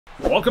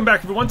Welcome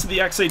back, everyone, to the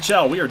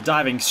XHL. We are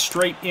diving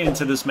straight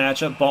into this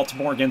matchup,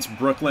 Baltimore against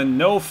Brooklyn.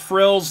 No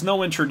frills,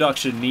 no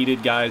introduction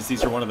needed, guys.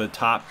 These are one of the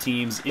top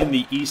teams in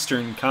the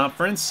Eastern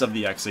Conference of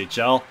the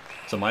XHL,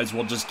 so might as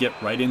well just get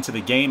right into the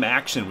game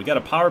action. We got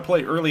a power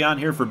play early on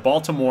here for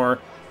Baltimore.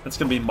 That's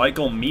going to be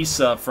Michael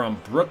Misa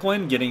from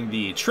Brooklyn getting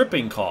the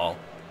tripping call.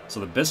 So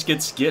the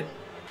Biscuits get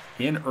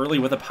in early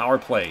with a power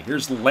play.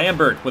 Here's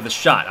Lambert with a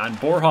shot on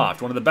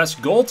Borhoft, one of the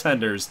best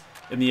goaltenders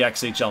in the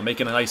XHL,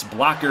 making a nice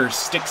blocker,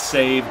 stick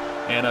save,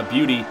 and a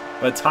beauty.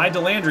 But Ty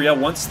Dellandrea,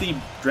 once the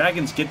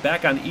Dragons get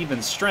back on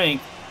even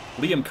strength,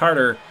 Liam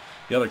Carter,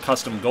 the other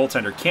custom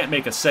goaltender, can't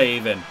make a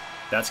save, and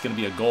that's going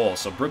to be a goal.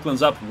 So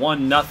Brooklyn's up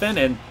 1-0,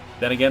 and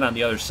then again on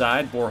the other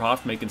side,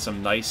 Borhoft making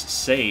some nice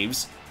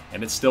saves,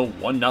 and it's still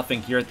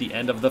 1-0 here at the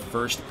end of the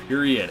first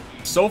period.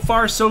 So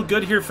far, so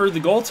good here for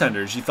the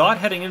goaltenders. You thought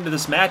heading into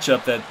this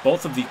matchup that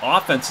both of the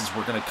offenses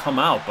were going to come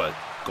out, but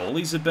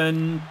goalies have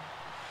been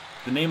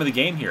the name of the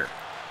game here.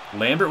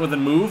 Lambert with a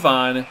move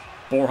on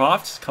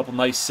Borhoft. A couple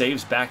nice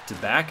saves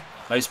back-to-back.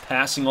 Nice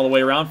passing all the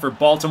way around for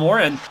Baltimore,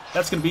 and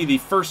that's going to be the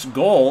first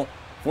goal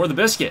for the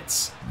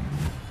Biscuits.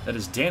 That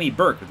is Danny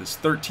Burke with his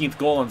 13th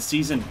goal on the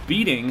season,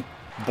 beating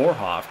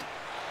Borhoft.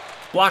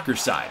 Blocker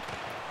side.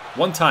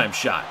 One-time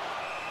shot.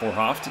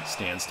 Borhoft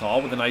stands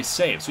tall with a nice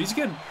save. So he's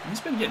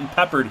been getting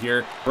peppered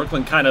here.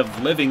 Brooklyn kind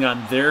of living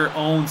on their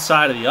own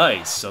side of the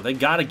ice, so they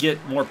got to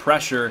get more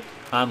pressure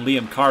on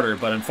Liam Carter.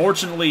 But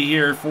unfortunately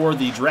here for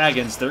the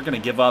Dragons, they're going to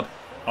give up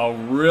a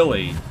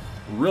really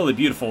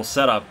beautiful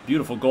setup.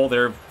 Beautiful goal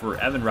there for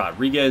Evan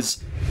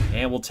Rodriguez.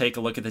 And we'll take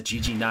a look at the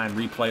GG9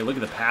 replay. Look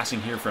at the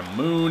passing here from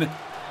Moon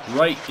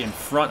right in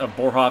front of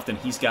Borhoft, and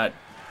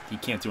he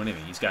can't do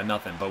anything. He's got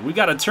nothing. But we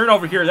got a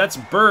turnover here. That's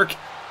Burke.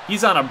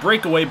 He's on a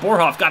breakaway.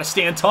 Borhoft got to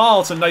stand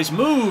tall. Some nice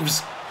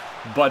moves.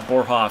 But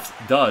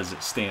Borhoft does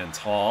stand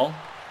tall.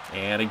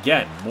 And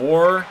again,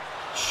 more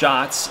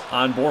shots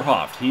on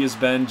Borhoft. He has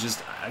been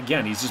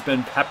he's just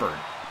been peppered.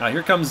 Now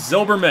here comes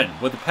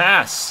Zilberman with a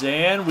pass.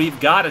 And we've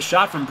got a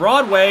shot from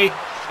Broadway.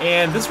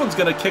 And this one's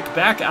going to kick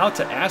back out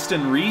to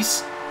Aston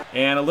Reese.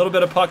 And a little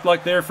bit of puck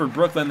luck there for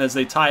Brooklyn as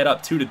they tie it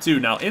up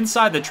 2-2. Now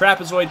inside the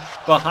trapezoid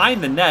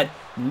behind the net,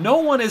 no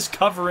one is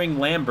covering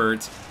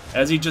Lambert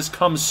as he just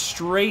comes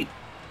straight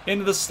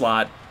into the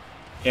slot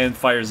and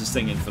fires this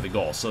thing in for the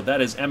goal. So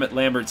that is Emmett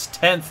Lambert's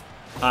 10th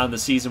on the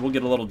season. We'll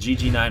get a little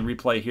GG9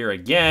 replay here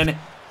again.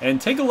 And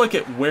take a look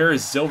at where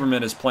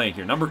Zilberman is playing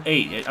here. Number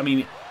 8. I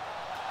mean,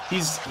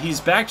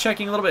 he's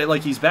back-checking a little bit.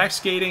 Like, he's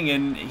back-skating,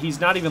 and he's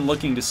not even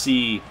looking to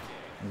see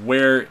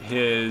where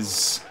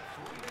his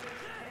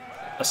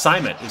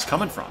assignment is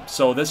coming from.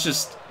 So that's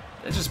just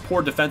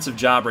poor defensive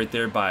job right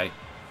there by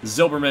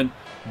Zilberman.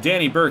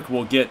 Danny Burke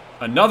will get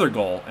another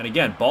goal. And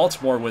again,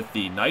 Baltimore with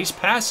the nice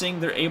passing,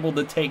 they're able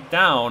to take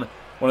down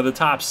one of the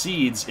top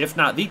seeds, if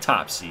not the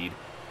top seed,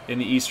 in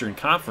the Eastern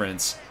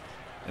Conference,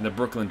 and the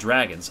Brooklyn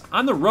Dragons.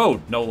 On the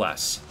road, no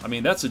less. I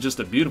mean, that's just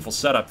a beautiful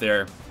setup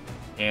there,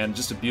 and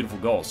just a beautiful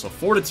goal. So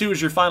 4-2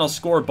 is your final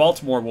score.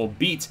 Baltimore will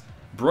beat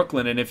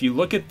Brooklyn. And if you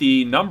look at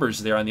the numbers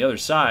there on the other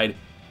side,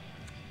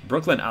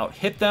 Brooklyn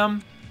out-hit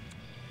them.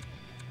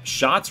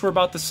 Shots were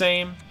about the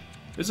same.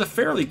 It was a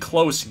fairly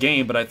close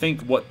game, but I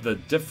think what the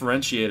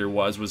differentiator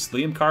was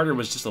Liam Carter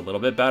was just a little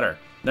bit better.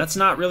 That's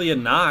not really a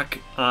knock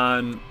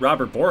on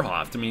Robert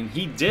Borhoft. I mean,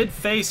 he did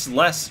face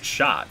less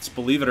shots,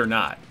 believe it or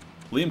not.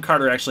 Liam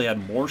Carter actually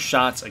had more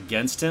shots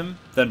against him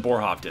than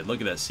Borhoft did. Look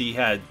at this. He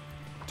had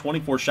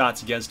 24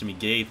 shots against him. He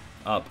gave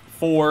up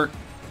 4.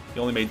 He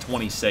only made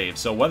 20 saves.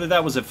 So whether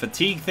that was a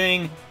fatigue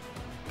thing,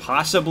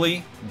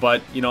 possibly,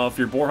 but you know, if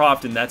you're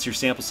Borhoft and that's your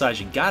sample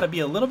size, you got to be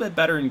a little bit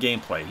better in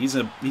gameplay. He's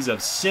a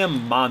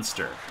sim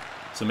monster.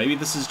 So maybe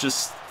this is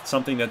just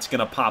something that's going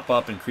to pop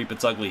up and creep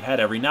its ugly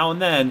head every now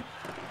and then.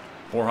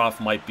 Borhoft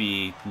might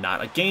be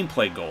not a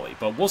gameplay goalie,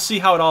 but we'll see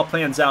how it all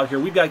plans out here.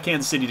 We've got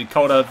Kansas City,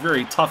 Dakota.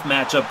 Very tough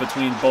matchup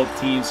between both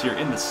teams here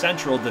in the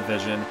Central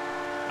Division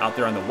out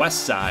there on the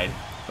west side.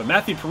 But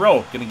Matthew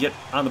Perreault going to get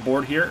on the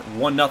board here.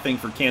 1-0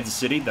 for Kansas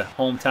City. The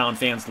hometown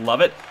fans love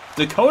it.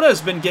 Dakota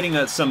has been getting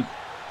a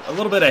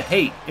little bit of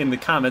hate in the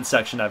comment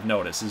section, I've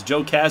noticed, as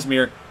Joe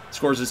Casimir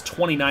scores his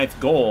 29th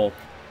goal.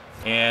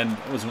 And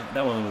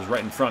that one was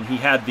right in front. He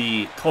had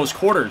the close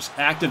quarters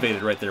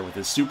activated right there with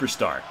his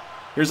superstar.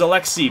 Here's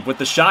Alexeev with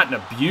the shot and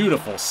a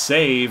beautiful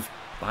save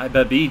by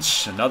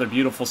Babic. Another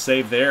beautiful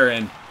save there,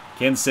 and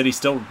Kansas City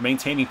still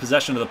maintaining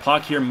possession of the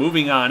puck here,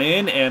 moving on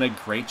in, and a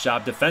great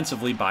job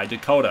defensively by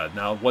Dakota.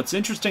 Now, what's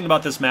interesting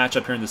about this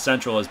matchup here in the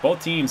Central is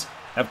both teams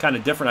have kind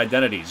of different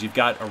identities. You've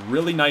got a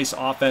really nice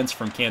offense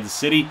from Kansas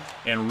City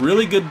and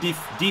really good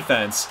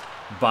defense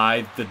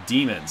by the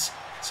Demons.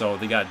 So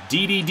they got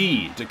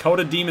DDD,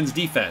 Dakota Demons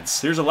defense.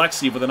 Here's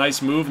Alexeev with a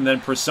nice move, and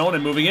then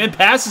Personin moving in,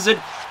 passes it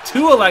to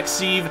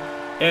Alexeev.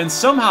 And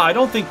somehow, I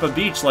don't think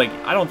Babic,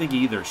 I don't think he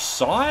either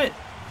saw it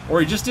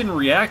or he just didn't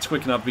react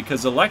quick enough,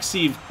 because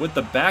Alexeev with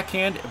the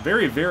backhand,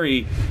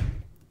 very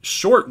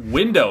short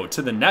window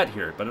to the net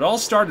here. But it all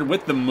started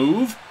with the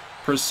move.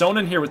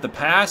 Personin here with the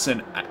pass,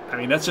 and I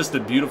mean, that's just a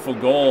beautiful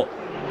goal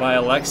by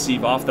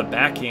Alexeev off the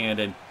backhand.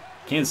 And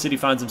Kansas City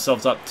finds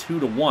themselves up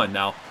 2-1.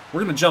 Now,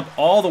 we're going to jump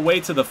all the way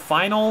to the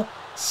final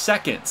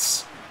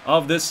seconds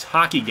of this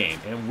hockey game.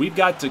 And we've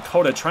got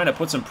Dakota trying to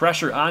put some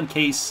pressure on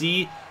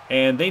KC,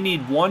 and they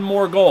need one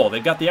more goal.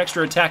 They've got the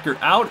extra attacker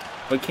out,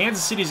 but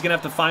Kansas City's going to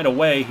have to find a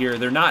way here.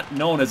 They're not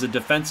known as a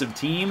defensive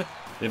team.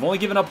 They've only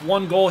given up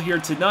one goal here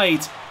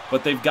tonight,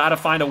 but they've got to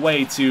find a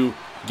way to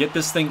get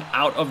this thing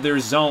out of their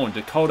zone.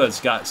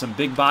 Dakota's got some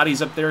big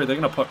bodies up there. They're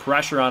going to put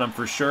pressure on them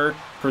for sure.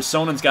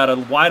 Personen's got a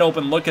wide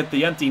open look at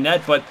the empty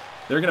net, but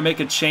they're going to make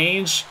a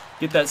change.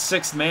 Get that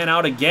sixth man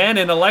out again,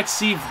 and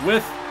Alexei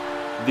with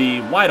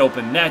the wide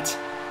open net.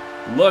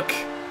 Look,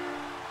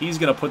 he's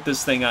going to put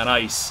this thing on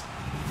ice.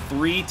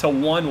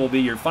 3-1 will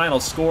be your final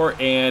score,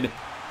 and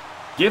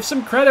give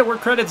some credit where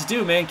credit's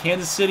due, man.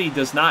 Kansas City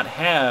does not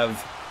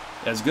have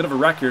as good of a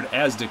record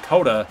as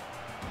Dakota,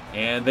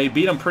 and they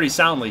beat them pretty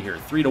soundly here,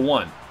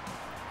 3-1.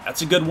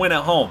 That's a good win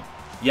at home.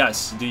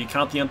 Yes, do you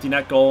count the empty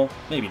net goal?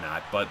 Maybe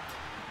not, but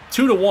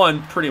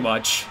 2-1 pretty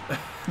much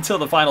until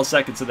the final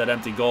seconds of that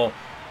empty goal.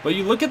 But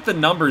you look at the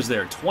numbers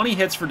there, 20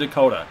 hits for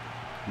Dakota,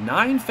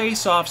 9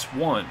 face-offs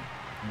won.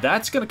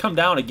 That's going to come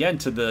down again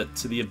to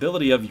the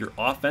ability of your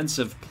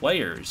offensive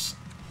players,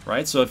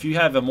 right? So if you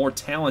have a more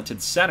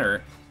talented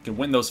center, you can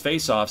win those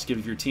face-offs,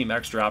 give your team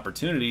extra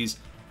opportunities.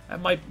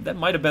 That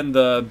might have been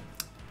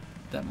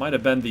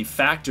the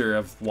factor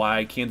of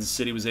why Kansas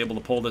City was able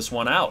to pull this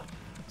one out.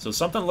 So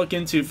something to look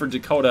into for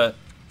Dakota,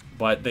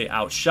 but they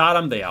outshot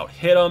them, they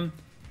out-hit them,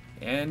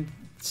 and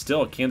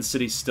still, Kansas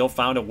City still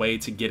found a way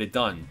to get it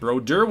done.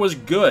 Brodeur was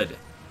good.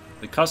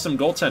 The custom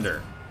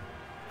goaltender.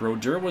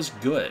 Brodeur was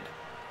good.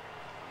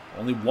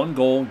 Only one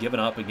goal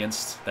given up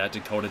against that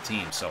Dakota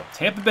team. So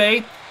Tampa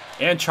Bay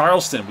and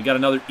Charleston. We got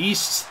another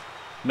East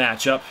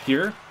matchup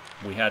here.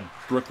 We had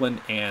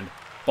Brooklyn and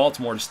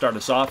Baltimore to start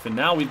us off, and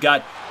now we've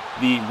got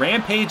the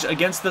Rampage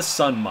against the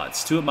Sun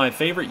Mutts. Two of my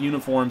favorite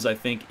uniforms, I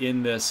think,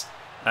 in this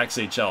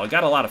XHL. I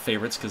got a lot of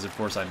favorites because, of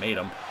course, I made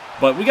them.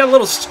 But we got a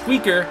little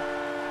squeaker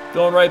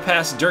going right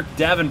past Dirk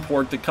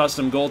Davenport, the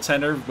custom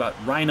goaltender. We've got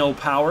Rhino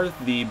Power,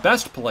 the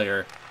best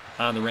player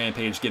on the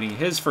Rampage, getting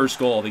his first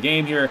goal of the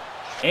game here.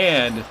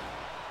 And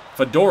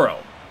Fedoro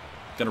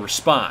going to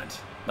respond.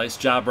 Nice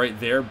job right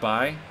there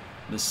by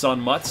the Sun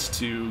Mutts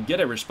to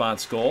get a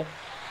response goal.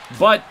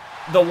 But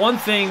the one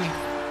thing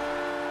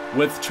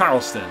with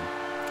Charleston,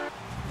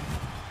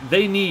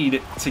 they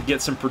need to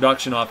get some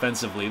production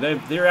offensively.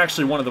 They're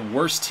actually one of the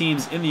worst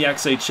teams in the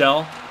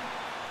XHL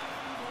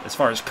as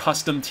far as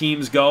custom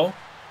teams go.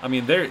 I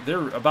mean,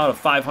 they're about a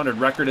 500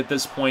 record at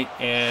this point,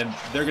 and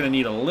they're going to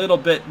need a little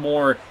bit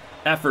more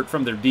effort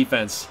from their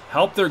defense.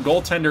 Help their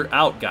goaltender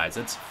out, guys.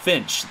 It's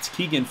Finch. It's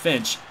Keegan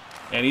Finch,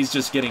 and he's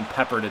just getting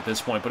peppered at this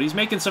point. But he's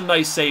making some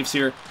nice saves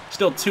here.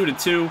 Still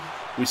 2-2.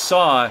 We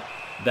saw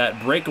that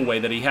breakaway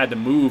that he had to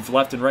move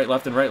left and right,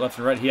 left and right, left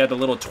and right. He had a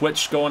little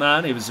twitch going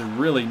on. It was a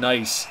really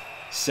nice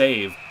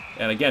save.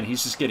 And again,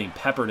 he's just getting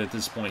peppered at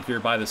this point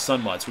here by the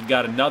Sun Mutts. We've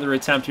got another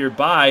attempt here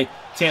by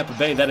Tampa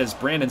Bay. That is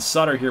Brandon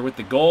Sutter here with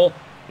the goal.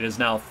 It is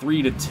now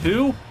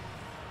 3-2.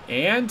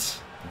 And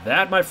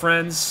that, my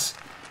friends,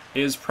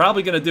 is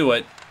probably going to do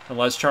it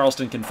unless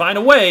Charleston can find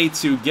a way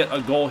to get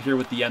a goal here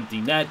with the empty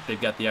net. They've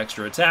got the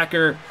extra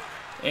attacker,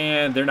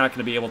 and they're not going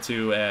to be able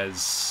to,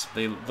 as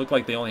they look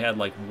like they only had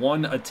like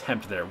one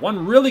attempt there.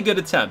 One really good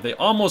attempt. They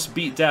almost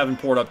beat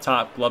Davenport up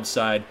top, glove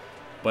side,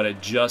 but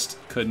it just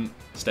couldn't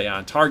stay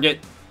on target.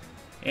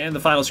 And the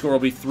final score will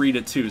be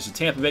 3-2. So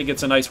Tampa Bay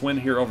gets a nice win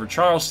here over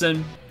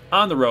Charleston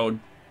on the road.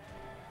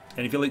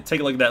 And if you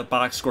take a look at that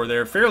box score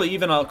there, fairly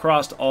even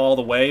across all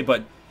the way.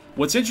 But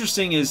what's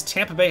interesting is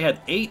Tampa Bay had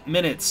 8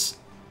 minutes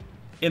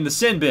in the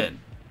sin bin.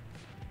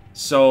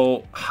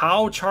 So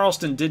how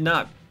Charleston did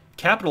not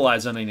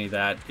capitalize on any of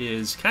that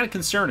is kind of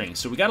concerning.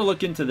 So we got to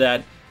look into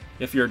that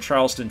if you're a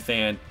Charleston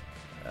fan,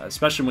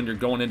 especially when you're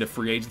going into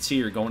free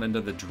agency or going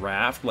into the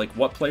draft. Like,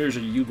 what players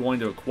are you going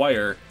to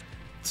acquire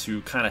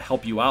to kind of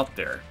help you out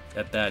there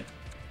at that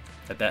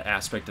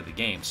aspect of the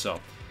game?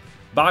 So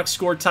box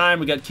score time,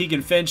 we got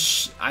Keegan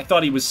Finch. I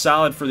thought he was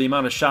solid for the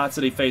amount of shots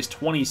that he faced.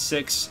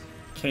 26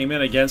 came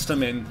in against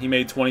him, and he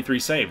made 23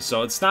 saves.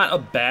 So it's not a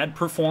bad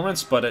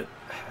performance, but I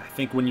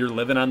think when you're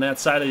living on that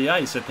side of the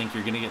ice, I think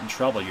you're going to get in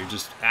trouble. You're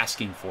just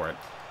asking for it.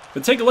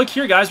 But take a look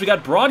here, guys. We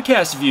got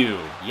broadcast view.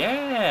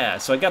 Yeah.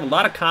 So I got a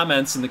lot of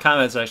comments in the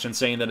comment section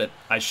saying that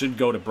I should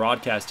go to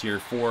broadcast here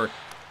for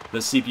the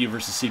CPU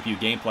versus CPU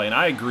gameplay. And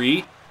I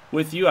agree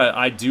with you.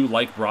 I do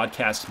like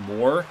broadcast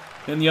more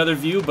than the other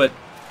view, but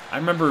I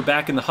remember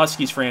back in the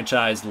Huskies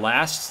franchise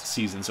last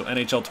season, so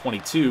NHL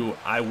 22,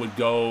 I would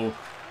go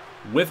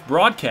with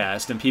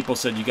broadcast, and people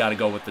said you got to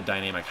go with the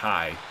dynamic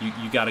high.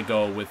 You got to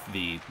go with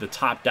the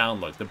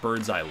top-down look, the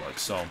bird's eye look.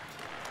 So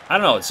I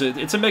don't know.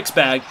 It's a mixed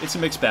bag. It's a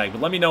mixed bag.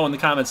 But let me know in the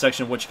comment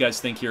section what you guys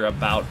think here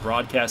about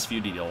broadcast view.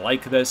 Do you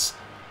like this,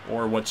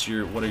 or what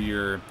are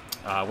your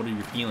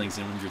feelings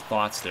and your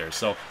thoughts there?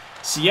 So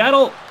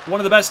Seattle, one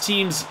of the best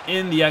teams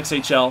in the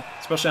XHL,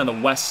 especially on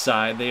the west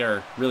side. They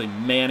are really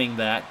manning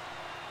that,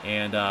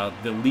 and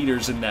the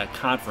leaders in that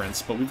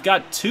conference. But we've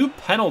got 2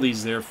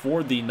 penalties there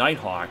for the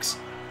Nighthawks,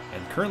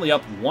 and currently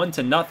up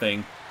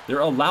 1-0. they're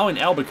allowing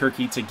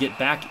Albuquerque to get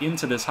back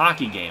into this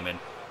hockey game. And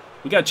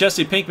we got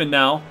Jesse Pinkman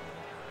now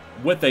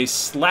with a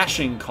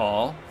slashing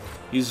call.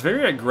 He's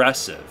very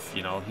aggressive,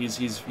 you know. He's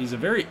a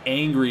very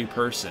angry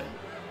person.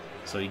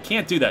 So you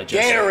can't do that,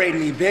 Jesse. Gatorade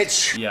me,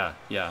 bitch. Yeah.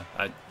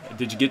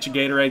 Did you get your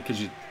Gatorade?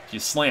 Because you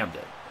slammed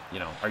it. You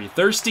know, are you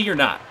thirsty or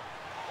not?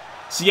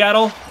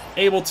 Seattle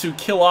able to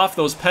kill off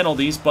those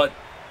penalties, but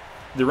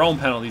their own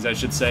penalties, I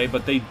should say.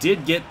 But they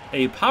did get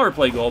a power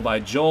play goal by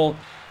Joel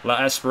La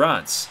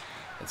Esperance.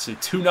 It's a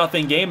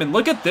 2-0 game, and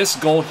look at this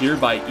goal here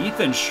by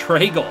Ethan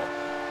Schragle.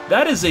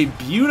 That is a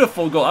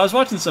beautiful goal. I was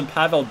watching some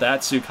Pavel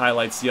Datsyuk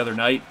highlights the other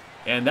night,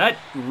 and that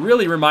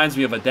really reminds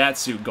me of a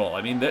Datsyuk goal.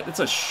 I mean, it's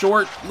a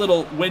short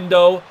little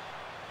window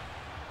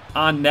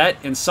on net,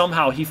 and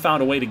somehow he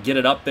found a way to get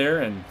it up there,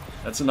 and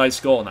that's a nice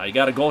goal. Now, you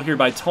got a goal here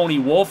by Tony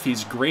Wolf.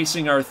 He's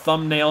gracing our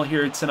thumbnail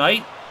here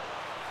tonight.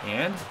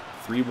 And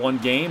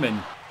 3-1 game,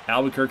 and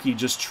Albuquerque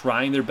just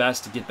trying their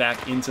best to get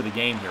back into the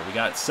game here. We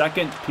got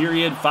second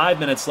period, 5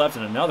 minutes left,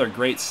 and another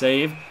great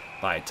save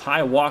by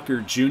Ty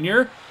Walker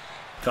Jr.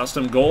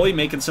 Custom goalie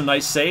making some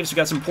nice saves. We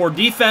got some poor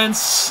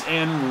defense,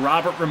 and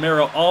Robert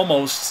Romero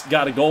almost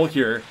got a goal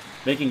here,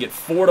 making it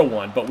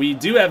 4-1. But we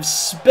do have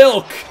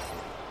Spilk,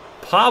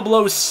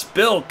 Pablo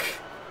Spilk.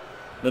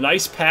 The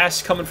nice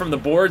pass coming from the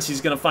boards.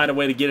 He's going to find a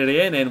way to get it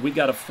in, and we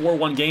got a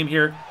 4-1 game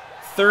here.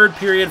 Third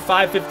period,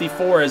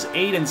 5:54, as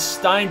Aiden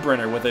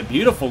Steinbrenner with a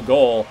beautiful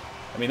goal.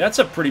 I mean, that's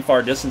a pretty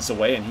far distance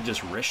away, and he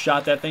just wrist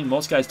shot that thing.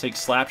 Most guys take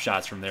slap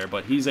shots from there,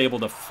 but he's able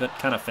to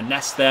kind of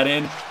finesse that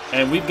in.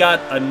 And we've got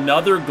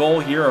another goal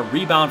here, a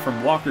rebound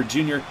from Walker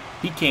Jr.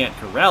 He can't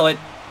corral it.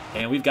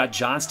 And we've got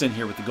Johnston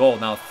here with the goal.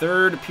 Now,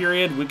 third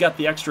period, we've got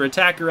the extra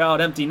attacker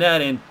out, empty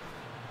net, and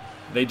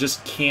they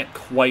just can't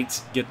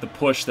quite get the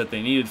push that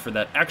they needed for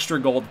that extra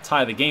goal to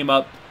tie the game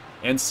up.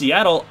 And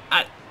Seattle,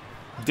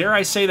 dare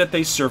I say that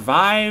they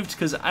survived?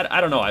 Because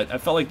I don't know. I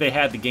felt like they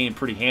had the game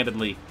pretty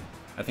handedly.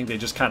 I think they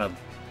just kind of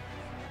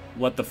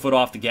let the foot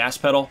off the gas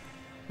pedal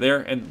there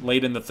and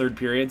late in the third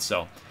period.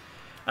 So,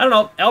 I don't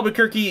know.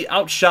 Albuquerque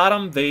outshot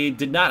them. They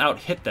did not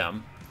out-hit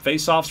them.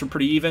 Face-offs were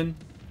pretty even.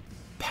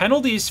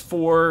 Penalties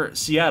for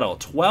Seattle.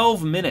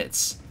 12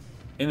 minutes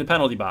in the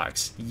penalty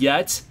box.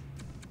 Yet,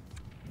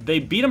 they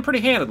beat them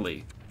pretty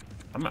handedly.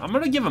 I'm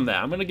going to give them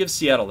that. I'm going to give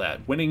Seattle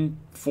that. Winning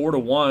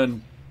 4-1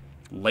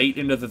 late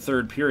into the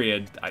third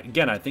period.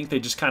 Again, I think they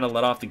just kind of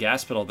let off the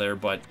gas pedal there,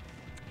 but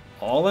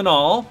all in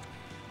all,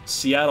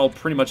 Seattle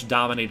pretty much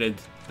dominated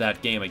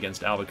that game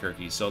against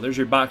Albuquerque. So there's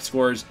your box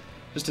scores,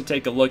 just to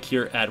take a look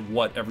here at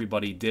what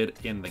everybody did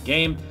in the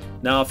game.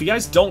 Now, if you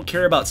guys don't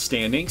care about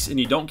standings and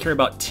you don't care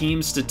about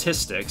team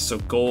statistics, so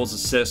goals,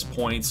 assists,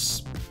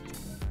 points,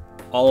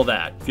 all of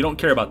that, if you don't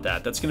care about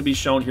that, that's going to be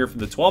shown here from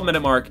the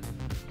 12-minute mark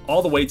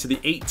all the way to the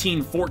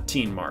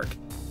 18-14 mark.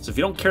 So if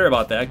you don't care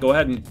about that, go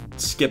ahead and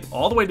skip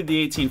all the way to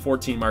the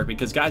 18-14 mark,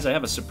 because, guys, I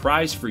have a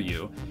surprise for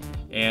you.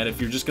 And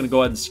if you're just going to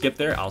go ahead and skip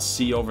there, I'll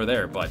see you over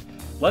there. But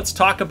let's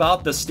talk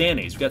about the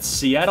standings. We've got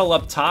Seattle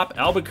up top,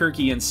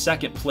 Albuquerque in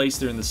second place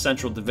there in the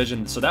Central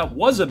Division. So that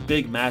was a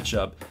big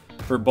matchup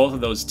for both of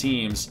those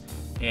teams,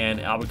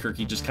 and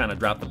Albuquerque just kind of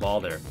dropped the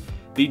ball there.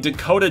 The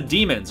Dakota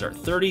Demons are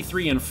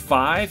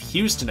 33-5,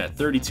 Houston at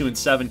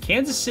 32-7.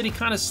 Kansas City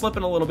kind of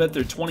slipping a little bit.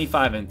 They're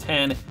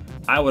 25-10.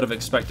 I would have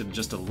expected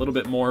just a little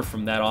bit more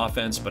from that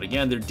offense, but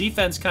again, their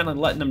defense kind of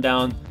letting them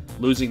down,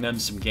 losing them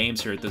some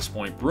games here at this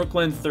point.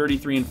 Brooklyn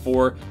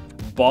 33-4.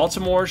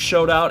 Baltimore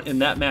showed out in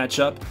that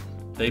matchup.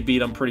 They beat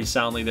them pretty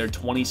soundly there,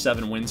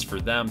 27 wins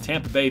for them.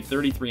 Tampa Bay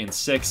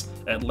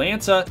 33-6.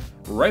 Atlanta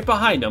right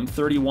behind them,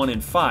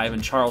 31-5,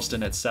 and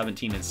Charleston at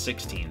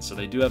 17-16. So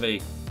they do have a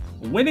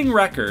winning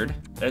record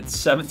at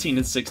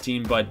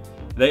 17-16, but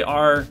they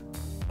are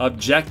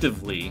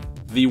objectively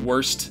the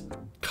worst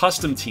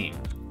custom team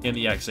in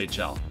the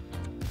XHL.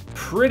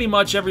 Pretty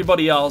much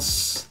everybody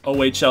else,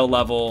 OHL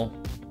level,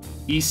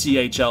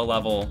 ECHL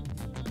level,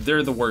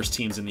 they're the worst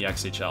teams in the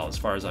XHL as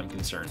far as I'm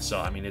concerned. So,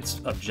 I mean,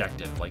 it's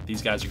objective. Like,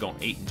 these guys are going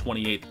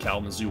 8-28, the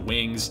Kalamazoo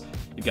Wings.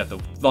 You've got the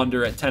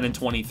Thunder at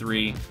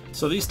 10-23.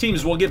 So these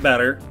teams will get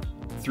better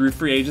through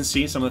free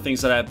agency. Some of the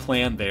things that I have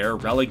planned there,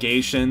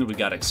 relegation, we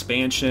got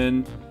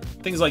expansion,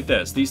 things like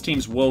this. These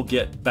teams will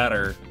get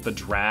better. The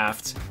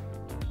draft,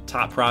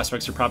 top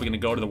prospects are probably going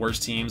to go to the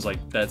worst teams.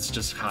 Like, that's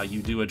just how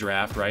you do a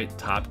draft, right?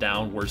 Top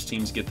down, worst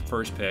teams get the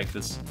first pick.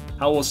 That's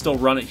how we'll still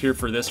run it here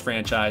for this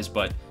franchise,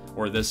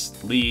 or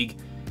this league.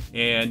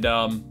 And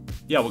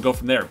yeah, we'll go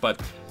from there.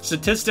 But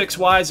statistics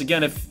wise,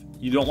 again, if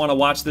you don't want to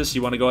watch this,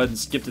 you want to go ahead and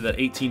skip to that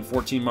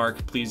 18-14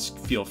 mark, please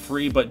feel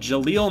free. But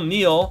Jaleel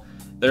Neal,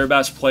 their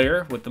best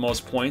player with the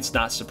most points,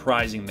 not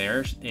surprising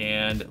there.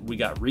 And we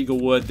got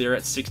Regalwood there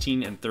at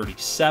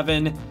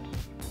 16-37.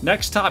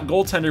 Next top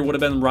goaltender would have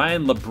been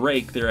Ryan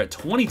LeBrake there at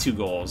 22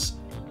 goals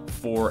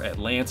for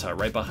Atlanta,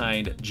 right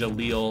behind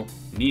Jaleel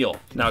Neal.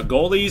 Now,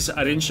 goalies,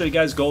 I didn't show you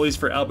guys goalies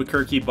for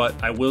Albuquerque,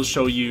 but I will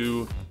show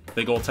you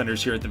the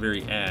goaltenders here at the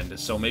very end.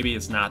 So maybe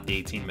it's not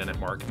the 18-minute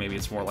mark. Maybe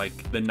it's more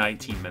like the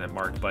 19-minute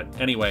mark. But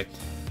anyway,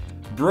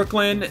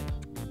 Brooklyn,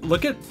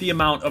 look at the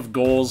amount of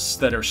goals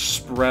that are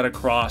spread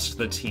across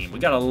the team. We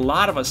got a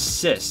lot of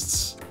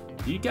assists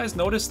Do you guys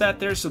notice that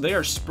there? So they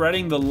are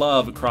spreading the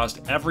love across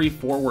every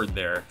forward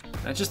there.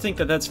 I just think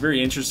that that's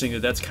very interesting,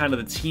 that that's kind of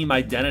the team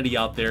identity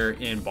out there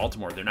in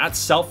Baltimore. They're not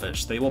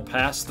selfish. They will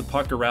pass the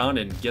puck around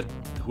and get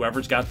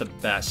whoever's got the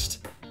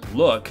best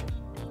look,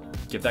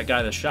 give that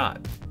guy the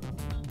shot.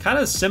 Kind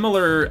of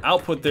similar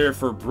output there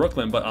for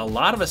Brooklyn, but a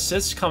lot of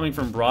assists coming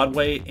from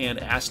Broadway and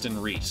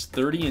Aston Reese.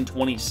 30 and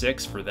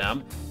 26 for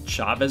them.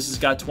 Chavez has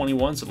got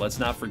 21, so let's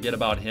not forget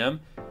about him.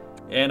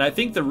 And I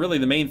think really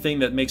the main thing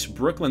that makes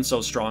Brooklyn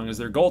so strong is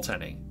their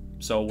goaltending.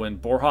 So when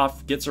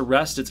Borhoff gets a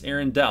rest, it's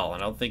Aaron Dell.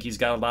 And I don't think he's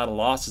got a lot of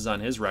losses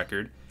on his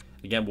record.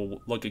 Again, we'll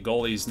look at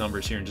goalies'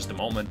 numbers here in just a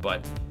moment.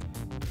 But,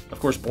 of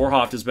course,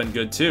 Borhoff has been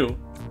good, too,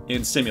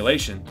 in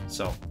simulation.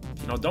 So,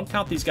 you know, don't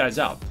count these guys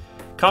out.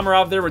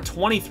 Komarov there with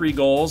 23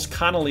 goals.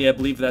 Connolly, I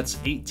believe that's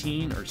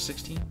 18 or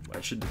 16.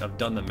 I should have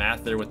done the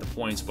math there with the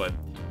points, but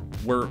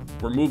we're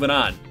moving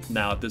on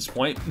now at this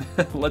point.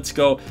 Let's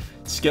go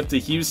skip to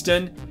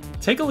Houston.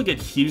 Take a look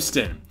at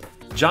Houston.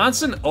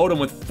 Johnson Odom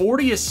with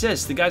 40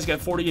 assists. The guy's got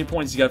 48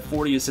 points. He's got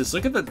 40 assists.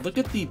 Look at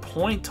the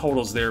point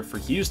totals there for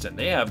Houston.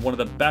 They have one of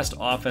the best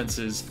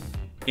offenses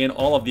in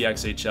all of the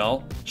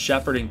XHL.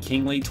 Shepard and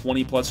Kingley,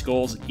 20+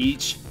 goals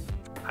each.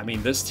 I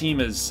mean, this team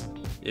is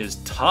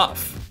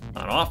tough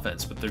on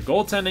offense, but their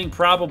goaltending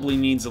probably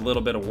needs a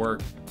little bit of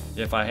work,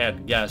 if I had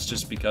to guess,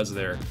 just because of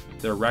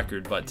their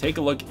record. But take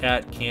a look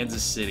at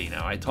Kansas City.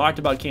 Now, I talked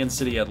about Kansas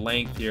City at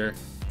length here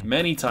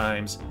many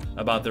times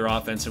about their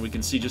offense, and we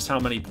can see just how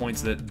many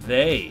points that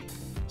they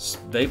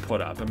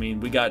put up. I mean,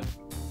 we got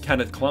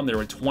Kenneth Klum there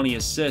with 20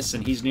 assists,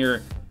 and he's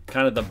near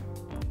kind of the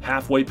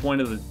halfway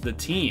point of the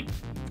team.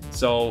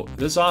 So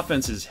this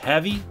offense is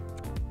heavy.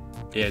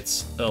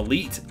 It's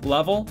elite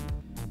level.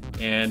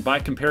 And by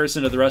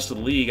comparison to the rest of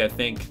the league, I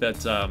think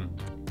that,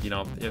 you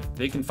know, if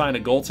they can find a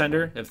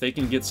goaltender, if they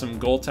can get some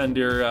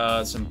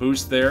goaltender, some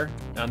boost there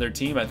on their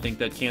team, I think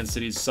that Kansas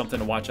City is something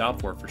to watch out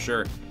for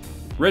sure.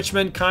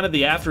 Richmond, kind of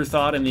the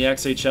afterthought in the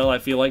XHL. I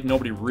feel like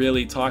nobody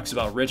really talks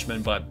about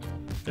Richmond, but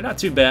they're not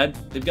too bad.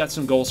 They've got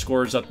some goal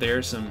scorers up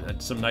there, some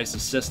nice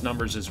assist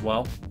numbers as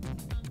well.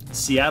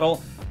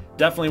 Seattle,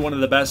 definitely one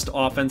of the best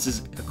offenses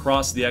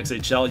across the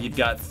XHL. You've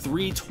got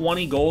 3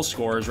 20 goal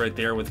scorers right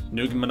there, with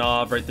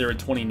Nugmanov right there at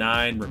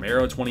 29,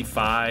 Romero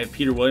 25,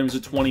 Peter Williams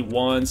at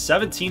 21,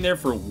 17 there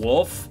for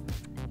Wolf.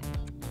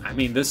 I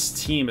mean,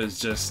 this team is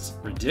just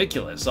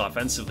ridiculous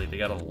offensively. They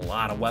got a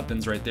lot of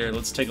weapons right there.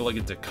 Let's take a look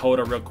at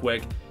Dakota real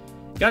quick.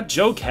 Got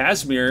Joe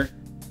Casimir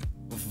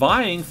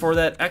vying for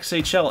that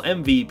XHL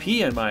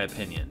MVP, in my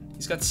opinion.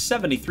 He's got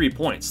 73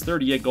 points,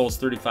 38 goals,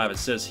 35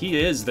 assists. He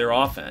is their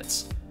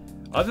offense.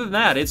 Other than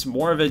that, it's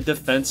more of a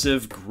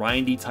defensive,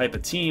 grindy type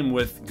of team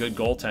with good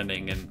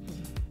goaltending. And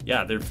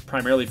yeah, they're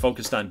primarily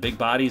focused on big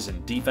bodies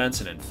and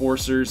defense and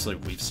enforcers.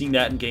 Like, we've seen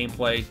that in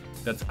gameplay.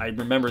 I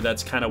remember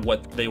that's kind of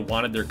what they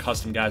wanted their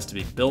custom guys to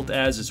be built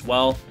as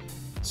well.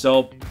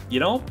 So,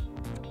 you know,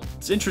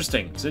 it's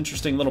interesting. It's an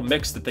interesting little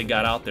mix that they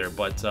got out there.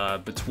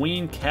 But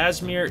between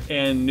Casimir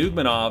and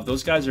Nugmanov,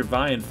 those guys are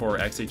vying for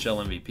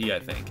XHL MVP, I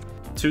think.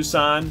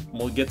 Tucson,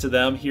 we'll get to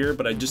them here,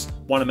 but I just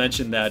want to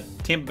mention that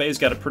Tampa Bay's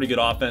got a pretty good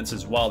offense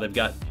as well. They've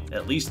got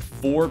at least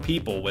 4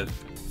 people with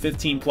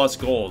 15+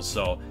 goals,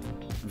 so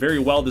very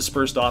well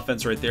dispersed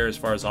offense right there as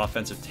far as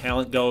offensive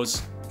talent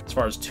goes. As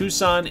far as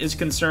Tucson is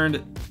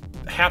concerned,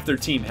 half their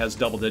team has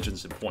double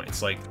digits in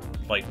points. Like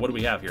what do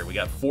we have here? We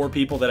got 4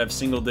 people that have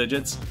single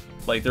digits.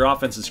 Like, their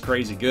offense is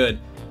crazy good.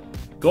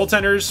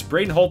 Goaltenders,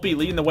 Braden Holtby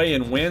leading the way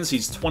in wins.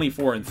 He's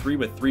 24-3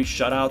 with 3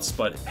 shutouts,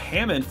 but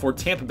Hammond for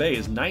Tampa Bay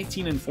is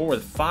 19-4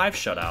 with 5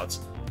 shutouts.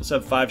 Let's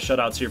have 5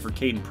 shutouts here for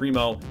Caden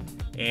Primo.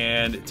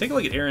 And take a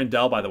look at Aaron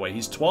Dell, by the way.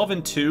 He's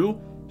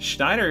 12-2.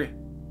 Schneider,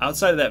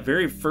 outside of that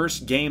very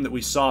first game that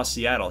we saw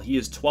Seattle, he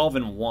is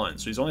 12-1.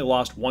 So he's only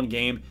lost 1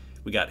 game.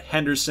 We got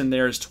Henderson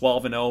there is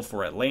 12-0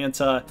 for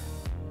Atlanta.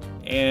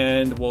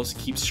 And we'll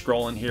keep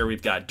scrolling here.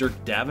 We've got Dirk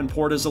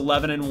Davenport is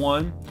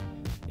 11-1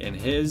 in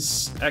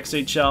his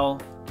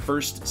XHL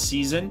first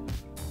season.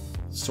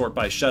 Sort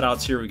by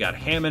shutouts here. We got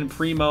Hammond,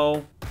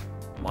 Primo,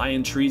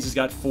 Lion Trees has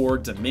got 4,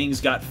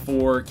 Deming's got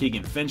 4,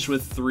 Keegan Finch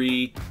with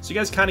 3. So you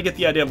guys kind of get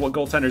the idea of what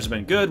goaltenders have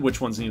been good,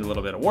 which ones need a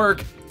little bit of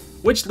work,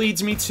 which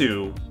leads me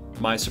to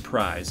my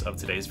surprise of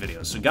today's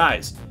video. So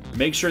guys,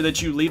 make sure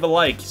that you leave a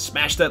like,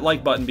 smash that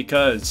like button,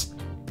 because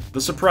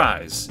the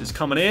surprise is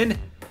coming in.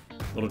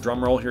 Little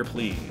drum roll here,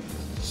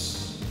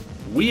 please.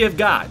 We have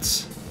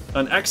got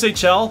an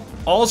XHL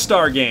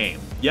All-Star game.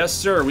 Yes,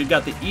 sir. We've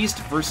got the East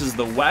versus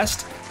the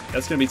West.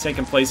 That's going to be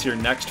taking place here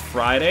next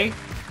Friday.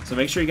 So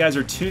make sure you guys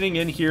are tuning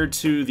in here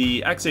to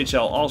the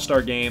XHL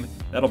All-Star game.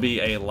 That'll be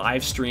a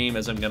live stream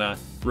as I'm going to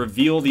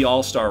reveal the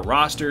All-Star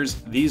rosters.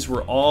 These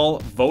were all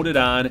voted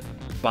on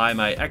by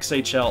my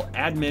XHL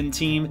admin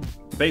team.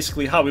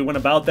 Basically, how we went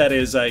about that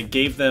is I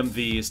gave them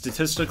the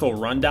statistical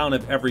rundown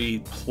of every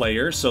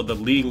player, so the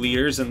league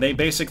leaders, and they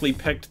basically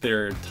picked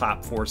their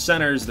top 4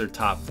 centers, their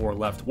top 4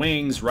 left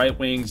wings, right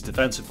wings,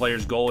 defensive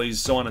players, goalies,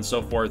 so on and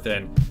so forth,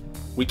 and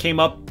we came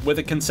up with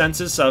a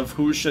consensus of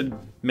who should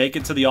make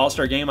it to the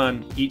All-Star game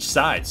on each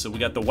side. So we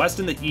got the West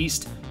and the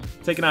East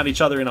taking on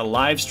each other in a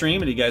live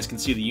stream, and you guys can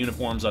see the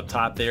uniforms up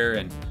top there,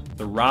 and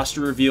the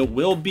roster reveal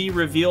will be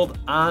revealed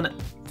on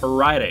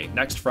Friday,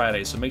 next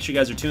Friday, so make sure you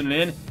guys are tuning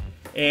in.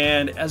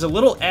 And as a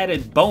little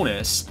added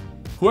bonus,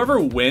 whoever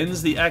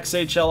wins the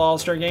XHL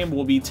All-Star Game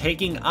will be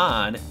taking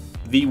on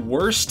the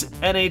worst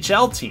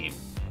NHL team.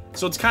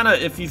 So it's kind of,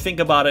 if you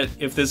think about it,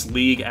 if this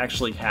league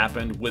actually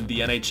happened, would the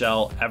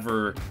NHL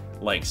ever,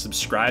 like,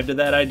 subscribe to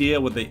that idea?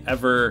 Would they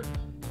ever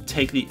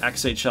take the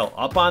XHL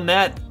up on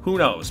that? Who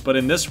knows? But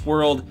in this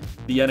world,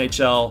 the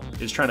NHL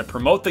is trying to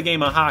promote the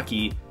game of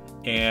hockey,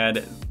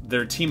 and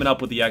they're teaming up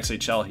with the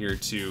XHL here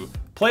to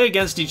play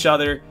against each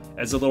other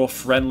as a little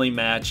friendly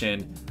match.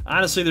 And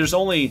honestly, there's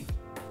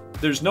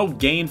no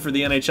gain for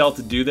the NHL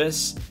to do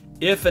this.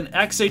 If an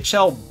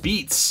XHL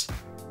beats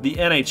the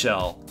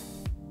NHL,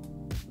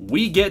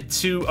 we get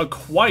to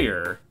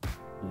acquire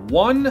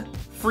one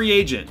free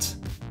agent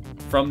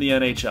from the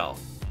NHL.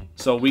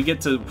 So we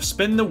get to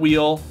spin the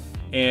wheel,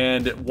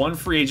 and one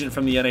free agent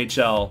from the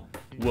NHL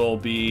will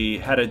be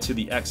headed to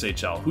the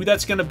XHL. Who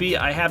that's going to be,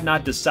 I have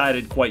not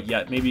decided quite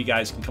yet. Maybe you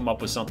guys can come up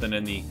with something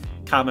in the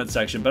comment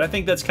section, but I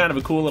think that's kind of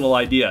a cool little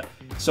idea.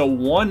 So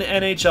one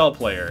NHL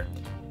player,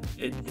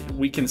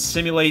 we can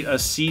simulate a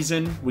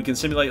season. We can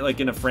simulate, like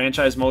in a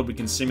franchise mode, we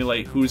can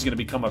simulate who's going to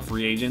become a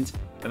free agent,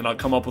 and then I'll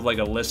come up with like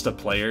a list of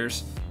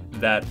players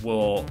that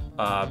will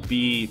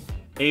be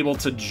able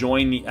to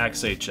join the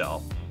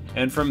XHL.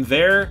 And from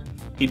there,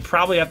 he'd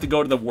probably have to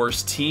go to the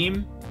worst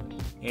team,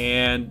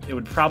 and it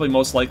would probably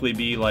most likely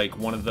be like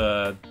one of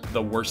the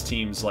worst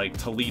teams, like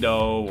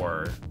Toledo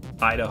or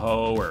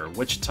Idaho or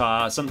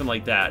Wichita, something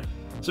like that.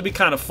 So it'd be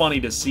kind of funny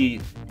to see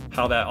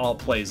how that all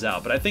plays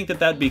out. But I think that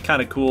that'd be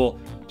kind of cool,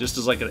 just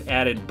as like an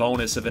added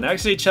bonus, if an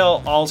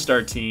XHL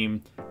All-Star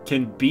team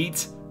can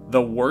beat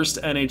the worst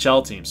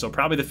NHL team. So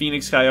probably the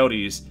Phoenix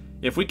Coyotes.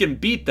 If we can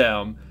beat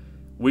them,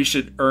 we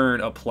should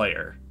earn a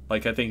player.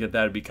 Like, I think that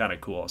that'd be kind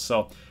of cool.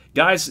 So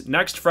guys,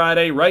 next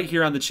Friday, right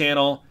here on the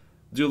channel,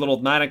 do a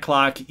little 9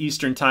 o'clock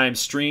Eastern time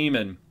stream,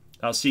 and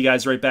I'll see you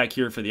guys right back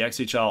here for the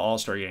XHL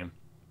All-Star Game.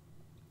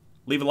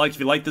 Leave a like if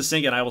you like this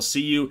thing, and I will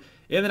see you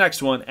in the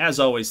next one. As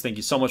always, thank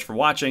you so much for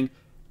watching,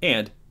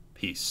 and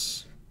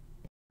peace.